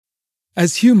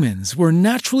As humans, we're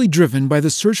naturally driven by the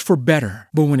search for better.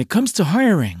 But when it comes to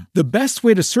hiring, the best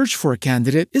way to search for a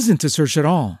candidate isn't to search at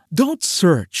all. Don't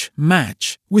search,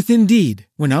 match with Indeed.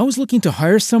 When I was looking to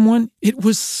hire someone, it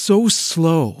was so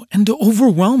slow and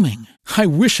overwhelming. I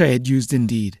wish I had used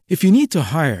Indeed. If you need to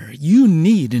hire, you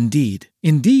need Indeed.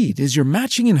 Indeed is your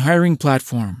matching and hiring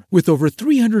platform with over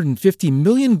 350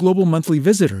 million global monthly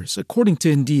visitors, according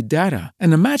to Indeed data,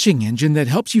 and a matching engine that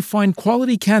helps you find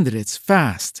quality candidates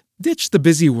fast. Ditch the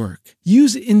busy work.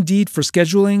 Use Indeed for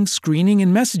scheduling, screening,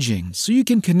 and messaging so you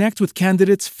can connect with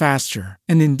candidates faster.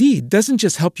 And Indeed doesn't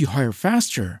just help you hire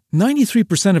faster.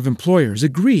 93% of employers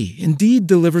agree Indeed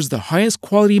delivers the highest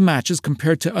quality matches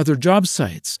compared to other job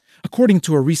sites, according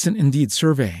to a recent Indeed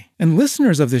survey. And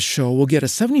listeners of this show will get a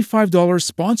 $75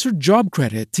 sponsored job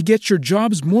credit to get your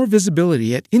jobs more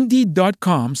visibility at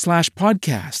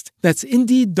Indeed.com/podcast. That's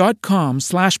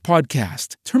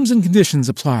Indeed.com/podcast. Terms and conditions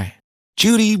apply.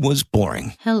 Judy was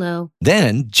boring. Hello.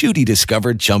 Then Judy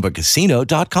discovered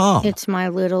ChumbaCasino.com. It's my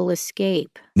little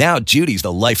escape. Now Judy's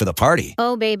the life of the party.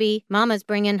 Oh, baby, mama's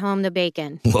bringing home the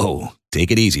bacon. Whoa,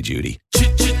 take it easy, Judy.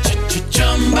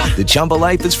 The Chumba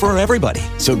life is for everybody.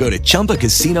 So go to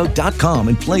ChumbaCasino.com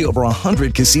and play over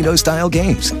 100 casino-style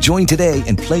games. Join today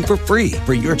and play for free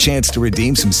for your chance to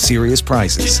redeem some serious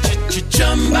prizes.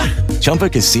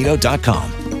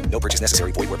 ChumbaCasino.com. No purchase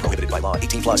necessary. Void where prohibited by law.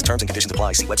 18+ terms and conditions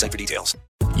apply. See website for details.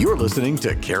 You're listening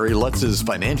to Kerry Lutz's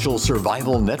Financial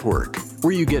Survival Network,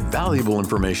 where you get valuable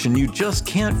information you just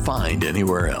can't find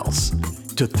anywhere else.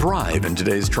 To thrive in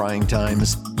today's trying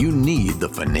times, you need the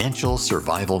Financial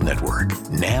Survival Network,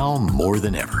 now more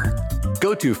than ever.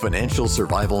 Go to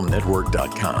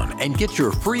financialsurvivalnetwork.com and get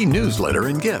your free newsletter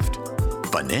and gift.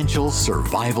 Financial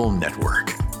Survival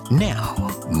Network, now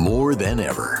more than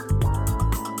ever.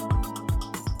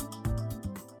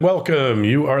 Welcome.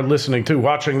 You are listening to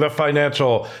Watching the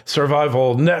Financial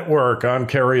Survival Network. I'm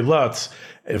Kerry Lutz.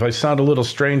 If I sound a little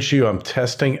strange to you, I'm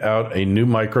testing out a new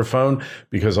microphone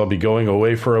because I'll be going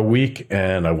away for a week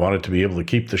and I wanted to be able to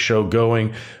keep the show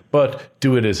going, but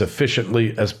do it as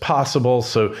efficiently as possible.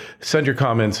 So send your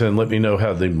comments in. Let me know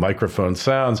how the microphone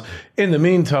sounds. In the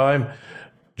meantime,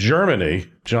 Germany,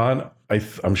 John,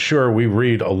 I'm sure we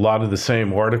read a lot of the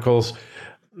same articles.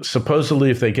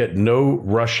 Supposedly, if they get no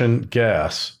Russian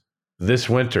gas this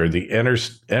winter, the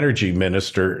energy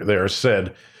minister there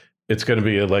said it's going to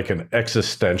be like an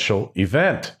existential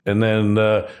event. And then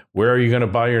where are you going to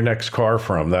buy your next car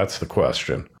from? That's the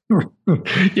question.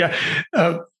 Yeah.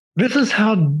 This is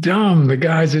how dumb the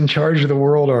guys in charge of the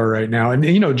world are right now. And,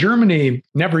 you know, Germany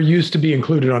never used to be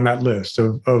included on that list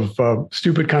of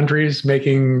stupid countries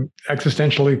making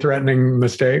existentially threatening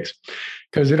mistakes,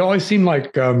 because it always seemed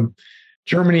like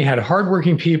Germany had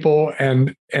hardworking people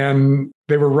and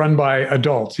they were run by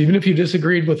adults. Even if you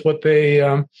disagreed with what they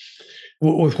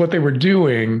were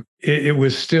doing, it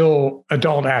was still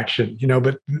adult action, you know.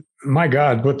 But my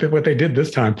God, what they did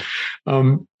this time.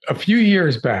 A few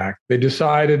years back, they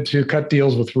decided to cut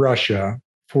deals with Russia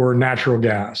for natural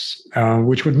gas,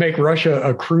 which would make Russia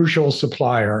a crucial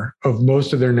supplier of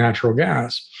most of their natural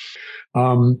gas,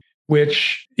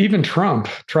 which even Trump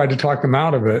tried to talk them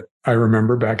out of it, I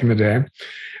remember back in the day.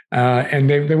 And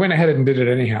they went ahead and did it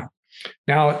anyhow.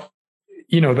 Now,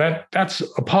 you know, that's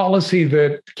a policy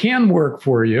that can work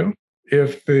for you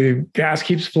if the gas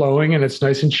keeps flowing and it's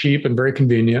nice and cheap and very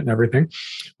convenient and everything.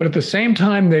 But at the same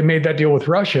time, they made that deal with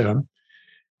Russia.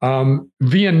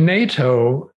 Via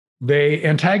NATO, they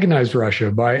antagonized Russia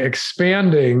by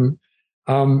expanding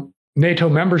NATO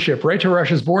membership right to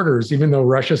Russia's borders, even though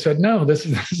Russia said, no, this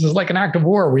is like an act of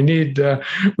war. We need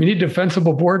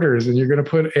defensible borders, and you're going to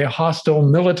put a hostile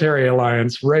military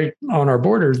alliance right on our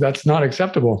borders. That's not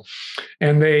acceptable.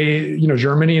 And they, you know,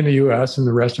 Germany and the US and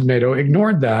the rest of NATO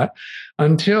ignored that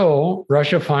until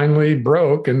Russia finally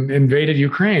broke and invaded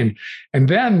Ukraine. And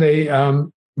then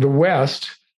the West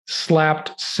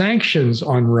slapped sanctions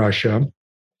on Russia,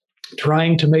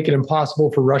 trying to make it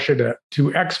impossible for Russia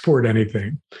to export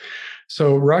anything.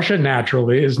 So Russia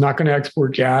naturally is not going to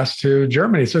export gas to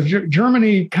Germany. So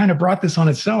Germany kind of brought this on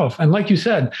itself. And like you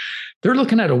said, they're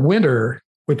looking at a winter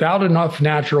without enough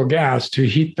natural gas to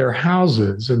heat their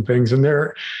houses and things. And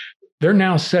they're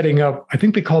now setting up, I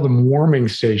think they call them warming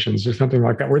stations or something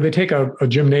like that, where they take a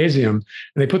gymnasium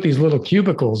and they put these little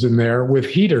cubicles in there with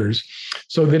heaters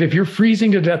so that if you're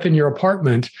freezing to death in your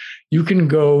apartment, you can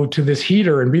go to this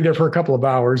heater and be there for a couple of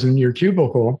hours in your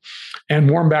cubicle and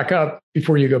warm back up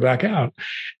before you go back out.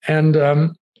 And,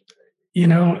 you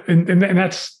know, and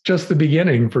that's just the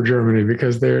beginning for Germany,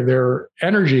 because their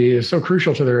energy is so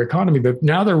crucial to their economy. But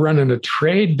now they're running a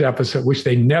trade deficit, which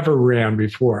they never ran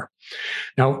before.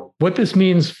 Now, what this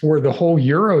means for the whole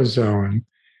Eurozone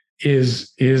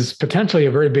is potentially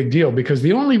a very big deal, because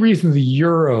the only reason the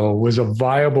euro was a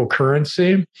viable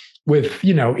currency with,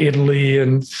 Italy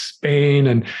and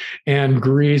Spain and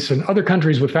Greece and other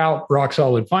countries without rock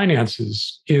solid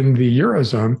finances in the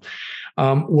Eurozone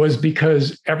was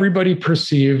because everybody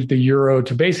perceived the euro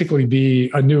to basically be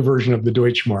a new version of the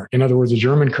Deutschmark. In other words, a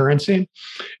German currency.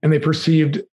 And they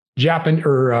perceived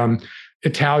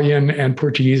Italian and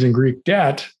Portuguese and Greek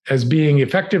debt as being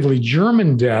effectively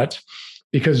German debt,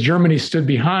 because Germany stood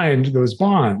behind those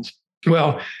bonds.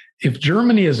 Well, if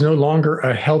Germany is no longer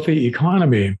a healthy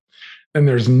economy, then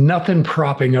there's nothing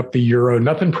propping up the euro,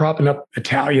 nothing propping up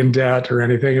Italian debt or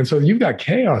anything. And so you've got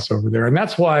chaos over there. And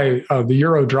that's why the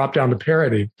euro dropped down to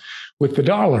parity with the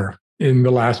dollar in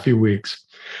the last few weeks.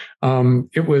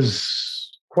 It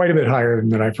was quite a bit higher than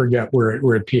that. I forget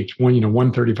where it peaked,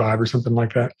 135 or something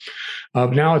like that.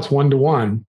 Now it's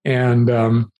 1-to-1.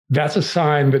 And that's a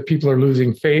sign that people are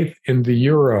losing faith in the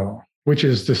euro, which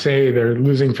is to say they're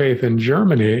losing faith in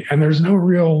Germany. And there's no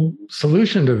real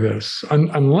solution to this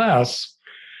unless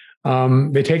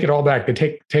they take it all back.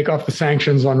 They take off the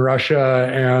sanctions on Russia,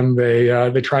 and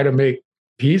they try to make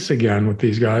peace again with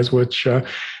these guys, which,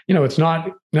 it's not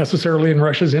necessarily in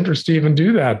Russia's interest to even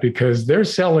do that, because they're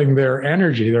selling their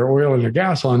energy, their oil and their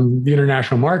gas on the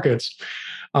international markets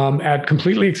at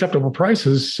completely acceptable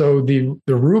prices. So the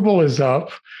ruble is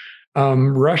up.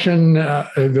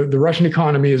 The Russian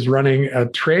economy is running a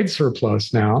trade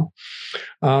surplus now.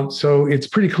 So it's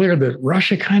pretty clear that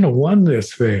Russia kind of won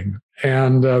this thing,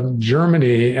 and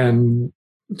Germany and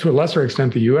to a lesser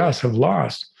extent the US have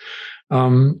lost.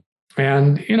 I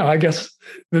guess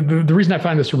the reason I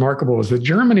find this remarkable is that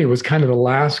Germany was kind of the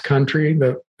last country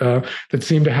that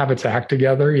seemed to have its act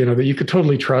together, that you could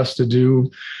totally trust to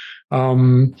do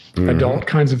adult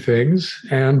kinds of things,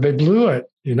 and they blew it.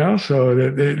 So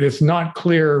it's not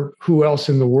clear who else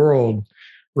in the world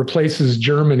replaces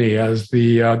Germany as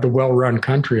the well-run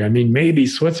country. I mean, maybe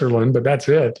Switzerland, but that's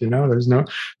it. There's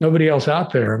nobody else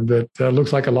out there that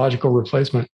looks like a logical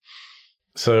replacement.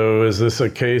 So is this a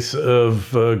case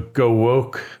of go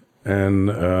woke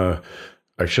and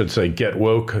I should say get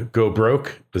woke, go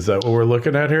broke? Is that what we're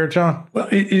looking at here, John? Well,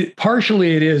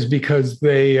 partially it is, because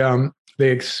they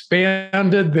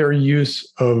expanded their use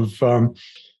of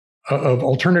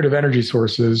alternative energy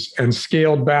sources and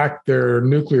scaled back their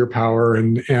nuclear power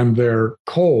and their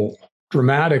coal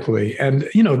dramatically. And,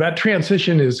 that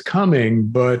transition is coming,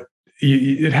 but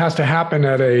it has to happen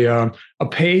at a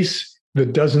pace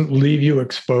that doesn't leave you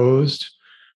exposed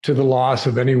to the loss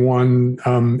of any one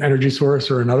energy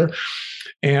source or another.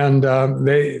 And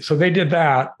they did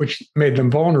that, which made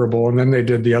them vulnerable. And then they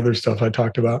did the other stuff I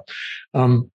talked about.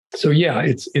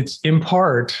 It's in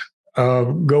part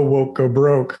go woke, go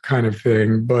broke kind of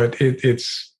thing, but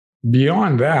it's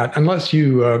beyond that, unless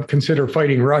you consider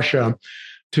fighting Russia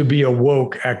to be a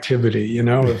woke activity.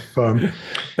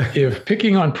 If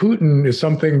picking on Putin is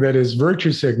something that is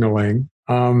virtue signaling,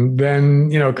 then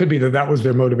it could be that was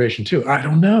their motivation too. I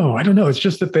don't know. It's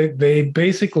just that they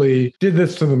basically did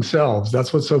this to themselves.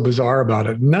 That's what's so bizarre about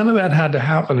it. None of that had to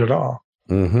happen at all.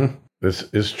 Mm-hmm. This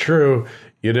is true.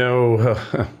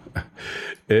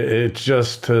 It's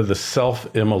just the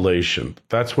self-immolation.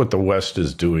 That's what the West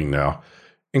is doing now,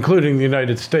 including the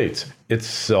United States. It's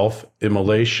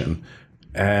self-immolation.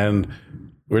 And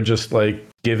we're just like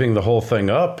giving the whole thing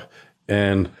up.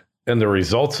 And the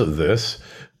results of this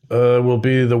will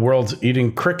be the world's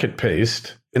eating cricket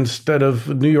paste instead of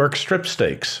New York strip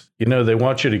steaks. They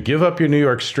want you to give up your New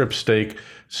York strip steak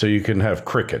so you can have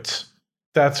crickets.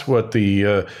 That's what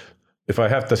if I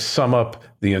have to sum up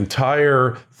the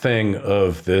entire thing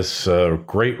of this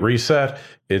great reset,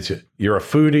 it's you're a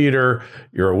food eater,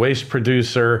 you're a waste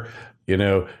producer,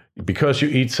 because you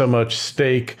eat so much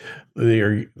steak,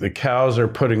 the cows are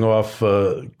putting off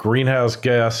greenhouse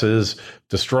gases,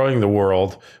 destroying the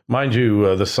world. Mind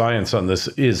you, the science on this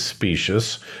is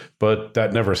specious, but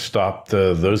that never stopped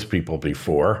those people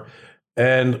before.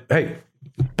 And hey,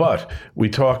 but we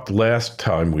talked last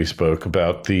time we spoke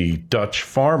about the Dutch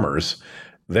farmers.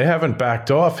 They haven't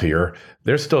backed off here.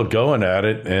 They're still going at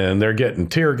it, and they're getting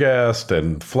tear gassed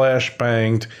and flash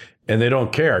banged, and they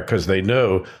don't care because they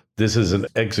know this is an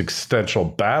existential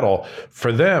battle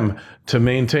for them to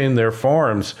maintain their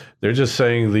farms. They're just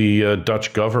saying the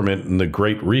Dutch government and the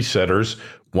great resetters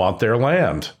want their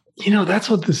land. That's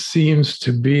what this seems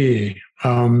to be.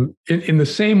 In the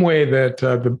same way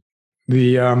that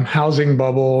The housing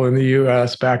bubble in the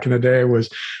U.S. back in the day was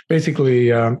basically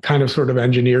kind of sort of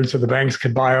engineered so the banks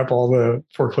could buy up all the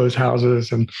foreclosed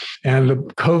houses, and the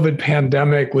COVID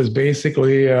pandemic was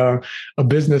basically a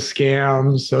business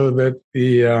scam so that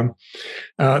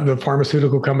the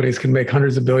pharmaceutical companies can make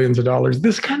hundreds of billions of dollars.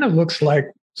 This kind of looks like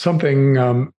something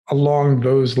along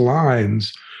those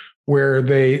lines, where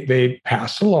they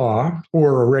pass a law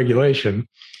or a regulation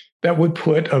that would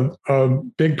put a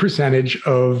big percentage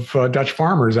of Dutch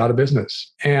farmers out of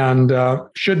business. And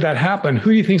should that happen, who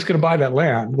do you think is going to buy that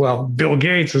land? Well, Bill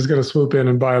Gates is going to swoop in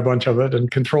and buy a bunch of it and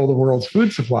control the world's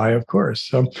food supply, of course.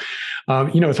 So,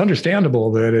 it's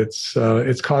understandable that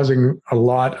it's causing a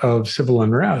lot of civil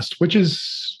unrest, which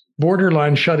is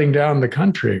borderline shutting down the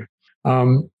country.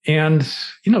 And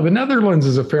the Netherlands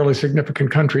is a fairly significant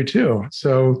country too.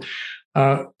 So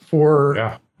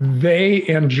they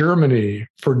and Germany,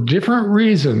 for different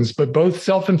reasons, but both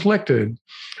self-inflicted,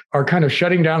 are kind of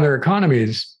shutting down their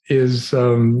economies is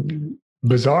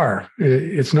bizarre.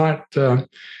 It's not,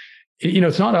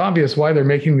 it's not obvious why they're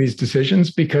making these decisions,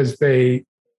 because they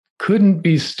couldn't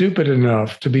be stupid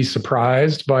enough to be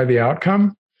surprised by the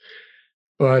outcome.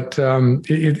 But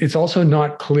it's also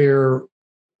not clear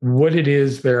what it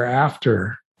is they're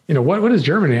after. What is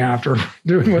Germany after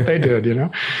doing what they did,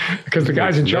 because the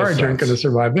guys in charge aren't going to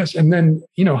survive this. And then,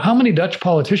 how many Dutch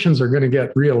politicians are going to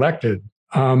get reelected,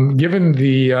 given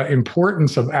the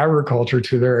importance of agriculture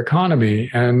to their economy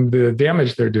and the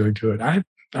damage they're doing to it?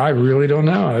 I really don't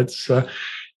know. It's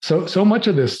so much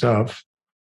of this stuff.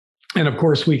 And of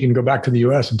course, we can go back to the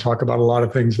US and talk about a lot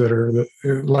of things that are,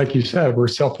 like you said, we're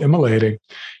self-immolating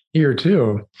here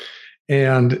too.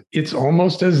 And it's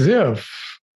almost as if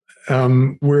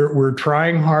we're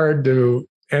trying hard to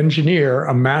engineer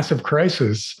a massive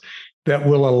crisis that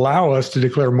will allow us to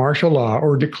declare martial law,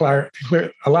 or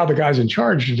allow the guys in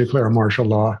charge to declare martial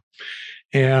law,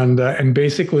 and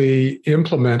basically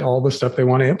implement all the stuff they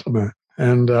want to implement.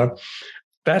 And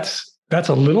that's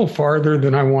a little farther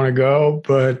than I want to go,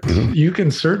 but you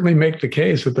can certainly make the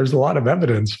case that there's a lot of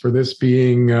evidence for this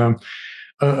being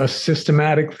a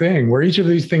systematic thing, where each of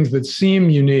these things that seem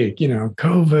unique,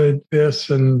 COVID, this,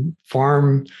 and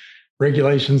farm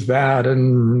regulations, that,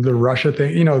 and the Russia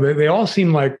thing, they all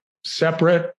seem like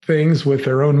separate things with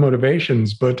their own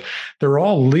motivations, but they're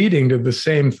all leading to the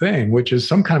same thing, which is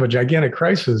some kind of a gigantic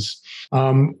crisis,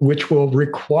 which will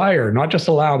require, not just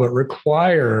allow, but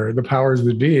require the powers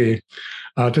that be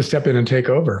to step in and take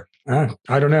over.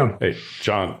 I don't know. Hey,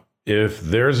 John, if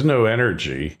there's no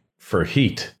energy for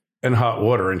heat and hot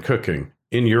water and cooking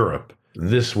in Europe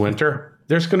this winter,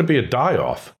 there's going to be a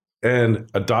die-off, and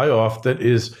a die-off that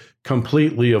is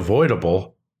completely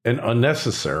avoidable and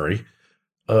unnecessary.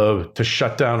 To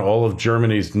shut down all of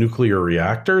Germany's nuclear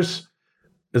reactors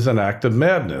is an act of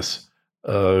madness.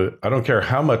 I don't care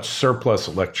how much surplus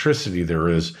electricity there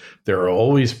is. There are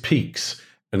always peaks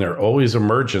and there are always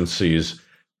emergencies.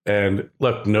 And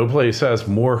look, no place has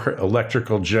more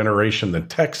electrical generation than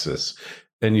Texas.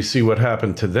 And you see what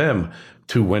happened to them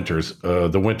 2 winters,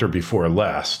 the winter before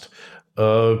last.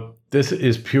 This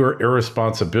is pure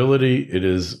irresponsibility. It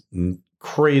is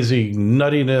crazy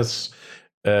nuttiness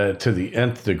to the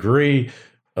nth degree.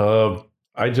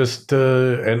 I just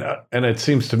and it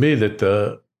seems to me that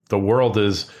the world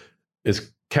is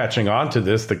catching on to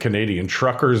this. The Canadian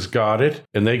truckers got it,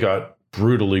 and they got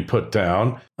brutally put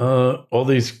down. All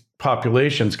these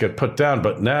populations get put down,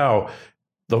 but now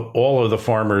all of the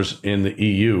farmers in the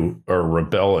EU are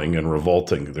rebelling and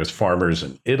revolting. There's farmers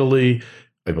in Italy,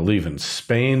 I believe in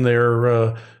Spain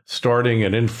they're starting,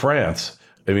 and in France.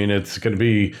 I mean, it's going to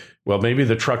be, well, maybe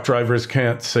the truck drivers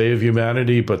can't save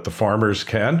humanity, but the farmers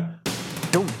can.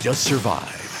 Don't just survive,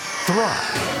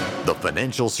 thrive. The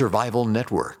Financial Survival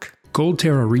Network.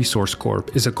 Goldterra Resource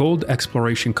Corp is a gold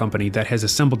exploration company that has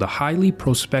assembled a highly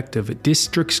prospective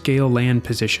district-scale land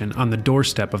position on the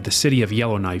doorstep of the city of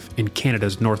Yellowknife in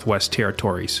Canada's Northwest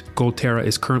Territories. Goldterra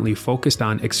is currently focused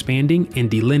on expanding and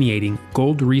delineating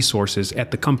gold resources at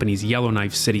the company's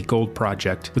Yellowknife City Gold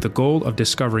Project, with a goal of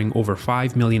discovering over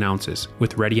 5 million ounces.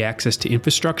 With ready access to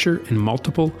infrastructure and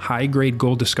multiple high-grade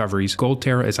gold discoveries,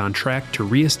 Goldterra is on track to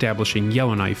re-establishing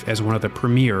Yellowknife as one of the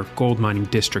premier gold mining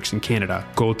districts in Canada.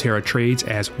 Goldterra trades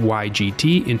as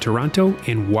YGT in Toronto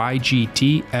and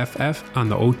YGTFF on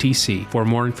the OTC. For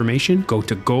more information, go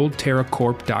to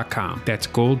goldterracorp.com. That's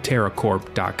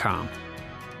goldterracorp.com.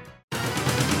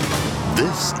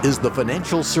 This is the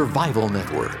Financial Survival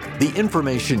Network, the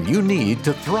information you need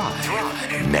to thrive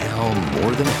now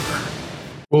more than ever.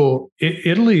 Well,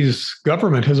 Italy's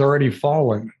government has already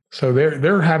fallen, so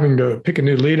they're having to pick a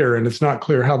new leader, and it's not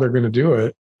clear how they're going to do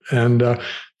it. And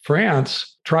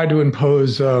France tried to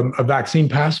impose a vaccine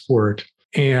passport,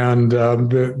 and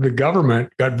the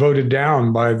government got voted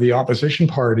down by the opposition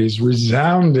parties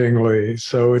resoundingly.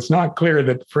 So it's not clear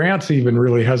that France even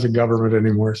really has a government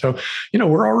anymore. So,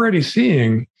 we're already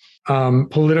seeing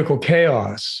political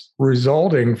chaos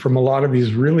resulting from a lot of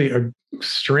these really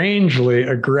strangely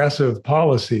aggressive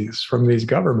policies from these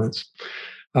governments.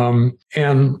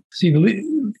 And see,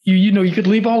 you could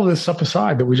leave all of this stuff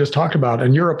aside that we just talked about,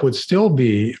 and Europe would still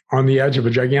be on the edge of a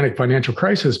gigantic financial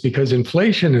crisis because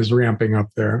inflation is ramping up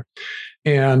there.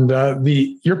 And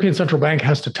the European Central Bank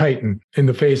has to tighten in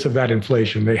the face of that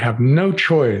inflation. They have no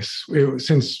choice,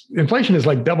 since inflation is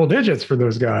like double digits for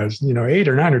those guys, 8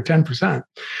 or 9 or 10%.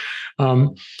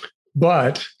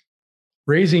 But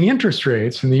raising interest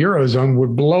rates in the Eurozone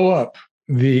would blow up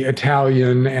the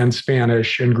Italian and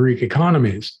Spanish and Greek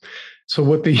economies. So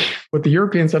what the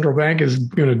European Central Bank is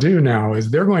going to do now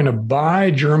is they're going to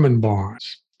buy German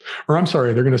bonds,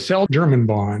 they're going to sell German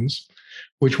bonds,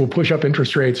 which will push up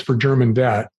interest rates for German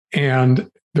debt. And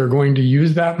they're going to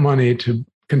use that money to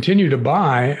continue to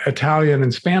buy Italian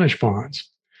and Spanish bonds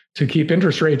to keep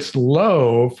interest rates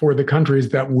low for the countries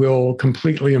that will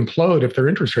completely implode if their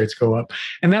interest rates go up.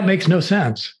 And that makes no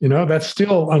sense. That's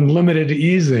still unlimited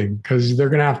easing because they're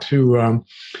going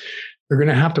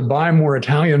to have to buy more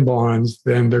Italian bonds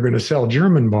than they're going to sell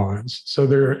German bonds. So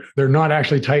they're not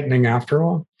actually tightening after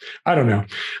all. I don't know.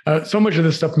 So much of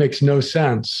this stuff makes no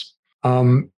sense,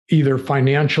 either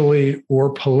financially or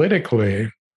politically.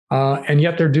 And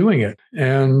yet they're doing it.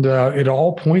 And it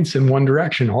all points in one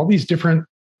direction. All these different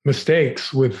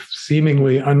mistakes with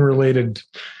seemingly unrelated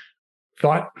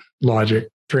thought logic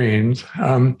trains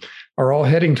are all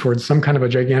heading towards some kind of a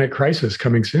gigantic crisis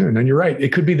coming soon. And you're right,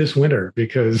 it could be this winter,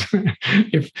 because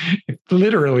if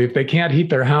they can't heat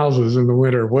their houses in the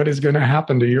winter, what is going to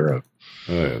happen to Europe?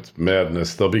 It's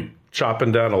madness. They'll be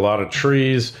chopping down a lot of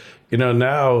trees.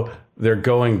 Now they're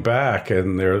going back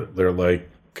and they're like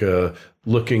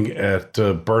looking at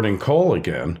burning coal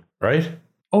again, right?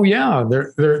 Oh yeah,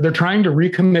 they're trying to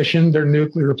recommission their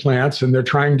nuclear plants, and they're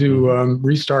trying to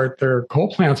restart their coal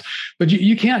plants. But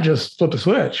you can't just flip a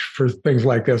switch for things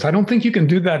like this. I don't think you can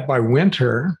do that by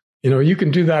winter. You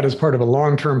can do that as part of a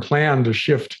long-term plan to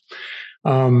shift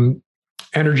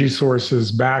energy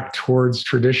sources back towards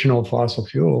traditional fossil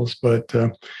fuels. But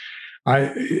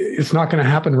it's not going to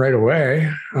happen right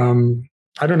away.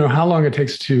 I don't know how long it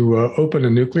takes to open a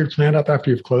nuclear plant up after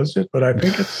you've closed it, but I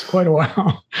think it's quite a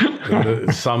while.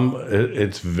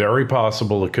 It's very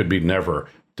possible it could be never.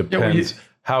 Depends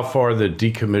how far the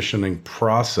decommissioning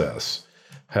process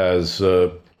has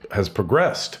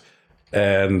progressed,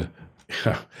 and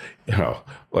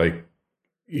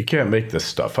you can't make this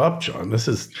stuff up, John. This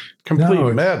is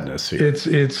complete madness here.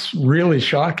 It's really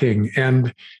shocking,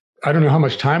 and I don't know how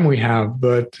much time we have,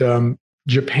 but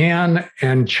Japan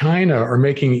and China are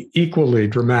making equally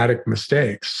dramatic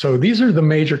mistakes. So these are the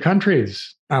major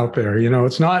countries out there.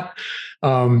 It's not,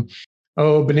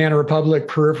 Banana Republic,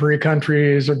 periphery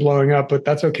countries are blowing up, but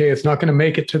that's okay. It's not going to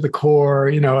make it to the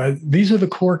core. These are the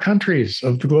core countries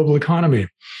of the global economy.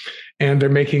 And they're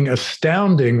making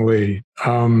astoundingly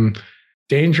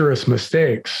dangerous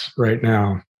mistakes right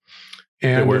now.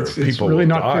 And it's really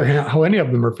not clear how any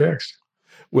of them are fixed.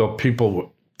 Well,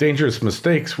 dangerous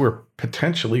mistakes where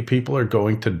potentially people are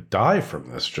going to die from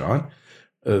this, John.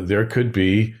 There could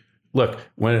be,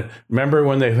 remember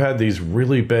when they've had these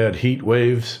really bad heat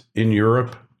waves in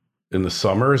Europe in the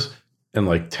summers, and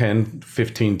like 10,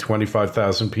 15,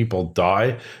 25,000 people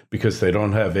die because they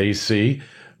don't have AC,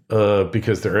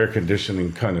 because their air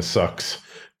conditioning kind of sucks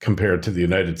compared to the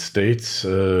United States,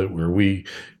 we're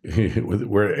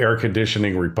air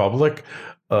conditioning republic.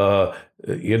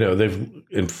 They've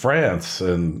in France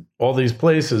and all these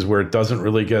places where it doesn't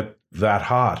really get that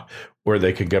hot, where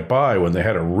they could get by when they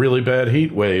had a really bad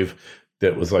heat wave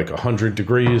that was like 100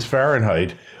 degrees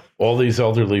Fahrenheit. All these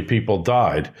elderly people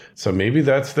died. So maybe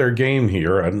that's their game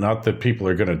here. And not that people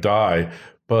are going to die,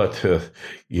 but,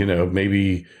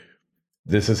 maybe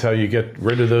this is how you get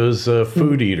rid of those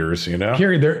food eaters,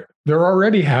 Gary, they're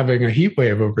already having a heat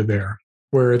wave over there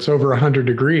where it's over 100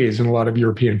 degrees in a lot of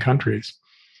European countries.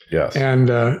 Yes. And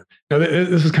now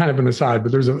this is kind of an aside,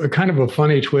 but there's a kind of a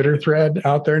funny Twitter thread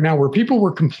out there now where people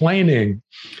were complaining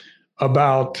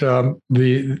about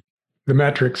the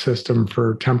metric system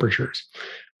for temperatures,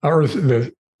 or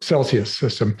the Celsius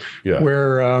system,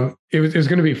 where it was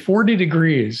going to be 40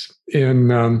 degrees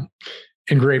in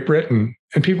Great Britain.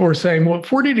 And people were saying, well,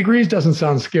 40 degrees doesn't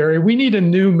sound scary. We need a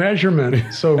new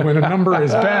measurement. So when a number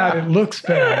is bad, it looks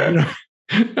bad.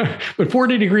 But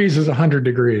 40 degrees is 100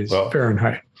 degrees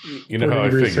Fahrenheit. You know how I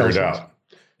figured it out.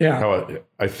 Yeah. How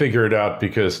I figure it out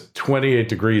because 28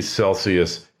 degrees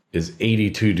Celsius is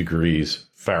 82 degrees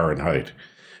Fahrenheit.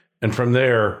 And from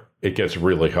there, it gets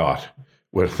really hot.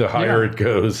 With the higher it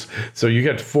goes, so you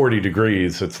get 40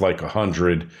 degrees, it's like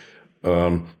 100.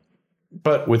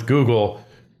 But with Google,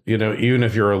 even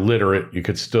if you're illiterate, you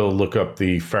could still look up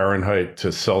the Fahrenheit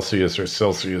to Celsius or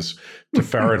Celsius to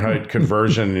Fahrenheit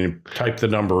conversion, and you type the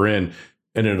number in,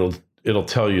 and it'll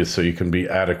tell you, so you can be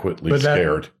adequately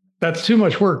scared. That's too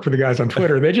much work for the guys on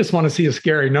Twitter. They just want to see a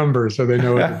scary number so they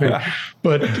know what to think.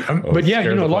 But yeah,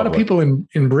 a lot of people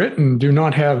in Britain do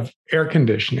not have air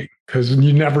conditioning because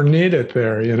you never need it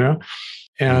there,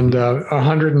 And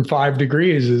 105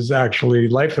 degrees is actually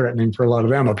life-threatening for a lot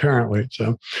of them, apparently.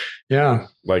 So, yeah.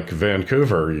 Like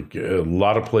Vancouver, a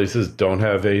lot of places don't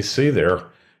have AC there.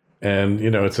 And,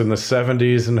 it's in the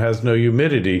 70s and has no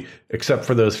humidity, except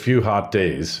for those few hot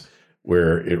days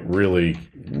where it really,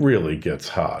 really gets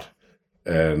hot.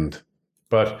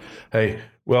 But hey,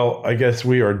 well, I guess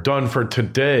we are done for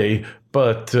today.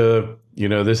 But,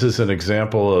 this is an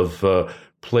example of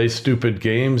play stupid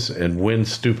games and win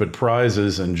stupid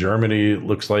prizes. And Germany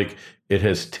looks like it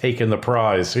has taken the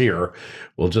prize here.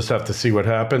 We'll just have to see what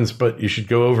happens. But you should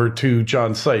go over to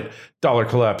John's site,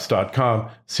 dollarcollapse.com,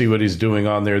 see what he's doing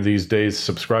on there these days.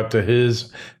 Subscribe to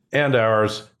his and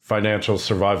ours,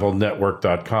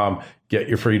 financialsurvivalnetwork.com. Get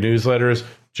your free newsletters.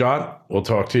 John, we'll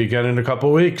talk to you again in a couple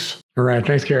of weeks. All right.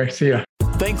 Thanks, Gary. See ya.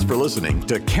 Thanks for listening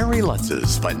to Kerry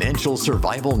Lutz's Financial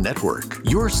Survival Network,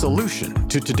 your solution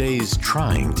to today's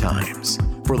trying times.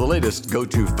 For the latest, go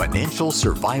to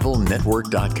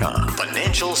financialsurvivalnetwork.com.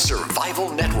 Financial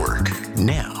Survival Network,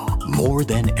 now more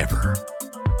than ever.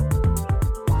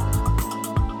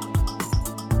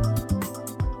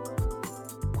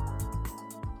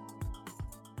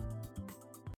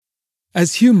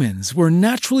 As humans, we're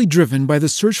naturally driven by the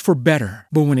search for better.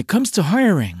 But when it comes to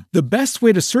hiring, the best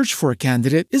way to search for a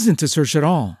candidate isn't to search at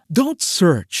all. Don't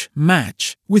search,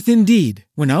 match with Indeed.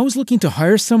 When I was looking to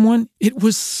hire someone, it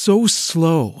was so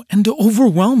slow and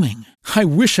overwhelming. I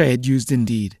wish I had used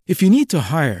Indeed. If you need to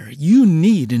hire, you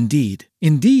need Indeed.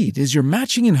 Indeed is your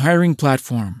matching and hiring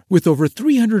platform with over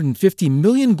 350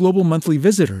 million global monthly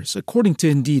visitors, according to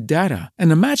Indeed data,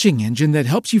 and a matching engine that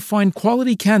helps you find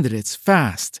quality candidates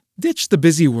fast. Ditch the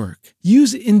busy work.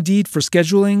 Use Indeed for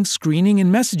scheduling, screening,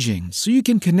 and messaging so you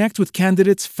can connect with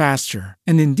candidates faster.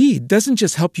 And Indeed doesn't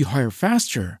just help you hire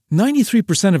faster.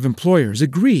 93% of employers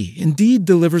agree Indeed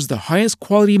delivers the highest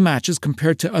quality matches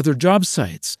compared to other job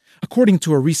sites, according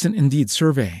to a recent Indeed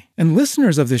survey. And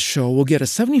listeners of this show will get a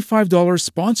 $75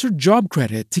 sponsored job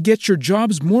credit to get your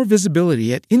jobs more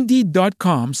visibility at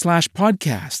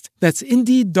Indeed.com/podcast. That's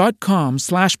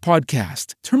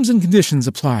Indeed.com/podcast. Terms and conditions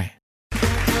apply.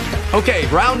 Okay,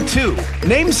 round two.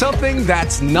 Name something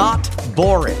that's not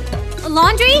boring. A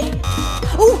laundry?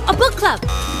 Ooh, a book club.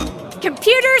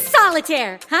 Computer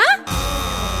solitaire, huh?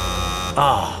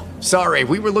 Ah, sorry,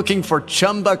 we were looking for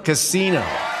Chumba Casino.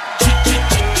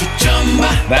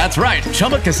 That's right,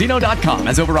 ChumbaCasino.com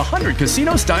has over 100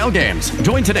 casino-style games.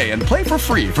 Join today and play for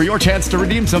free for your chance to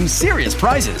redeem some serious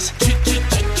prizes.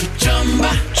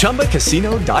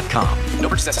 ChumbaCasino.com. No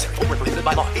purchase necessary. Void where prohibited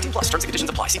by law. 18+. Terms and conditions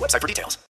apply. See website for details.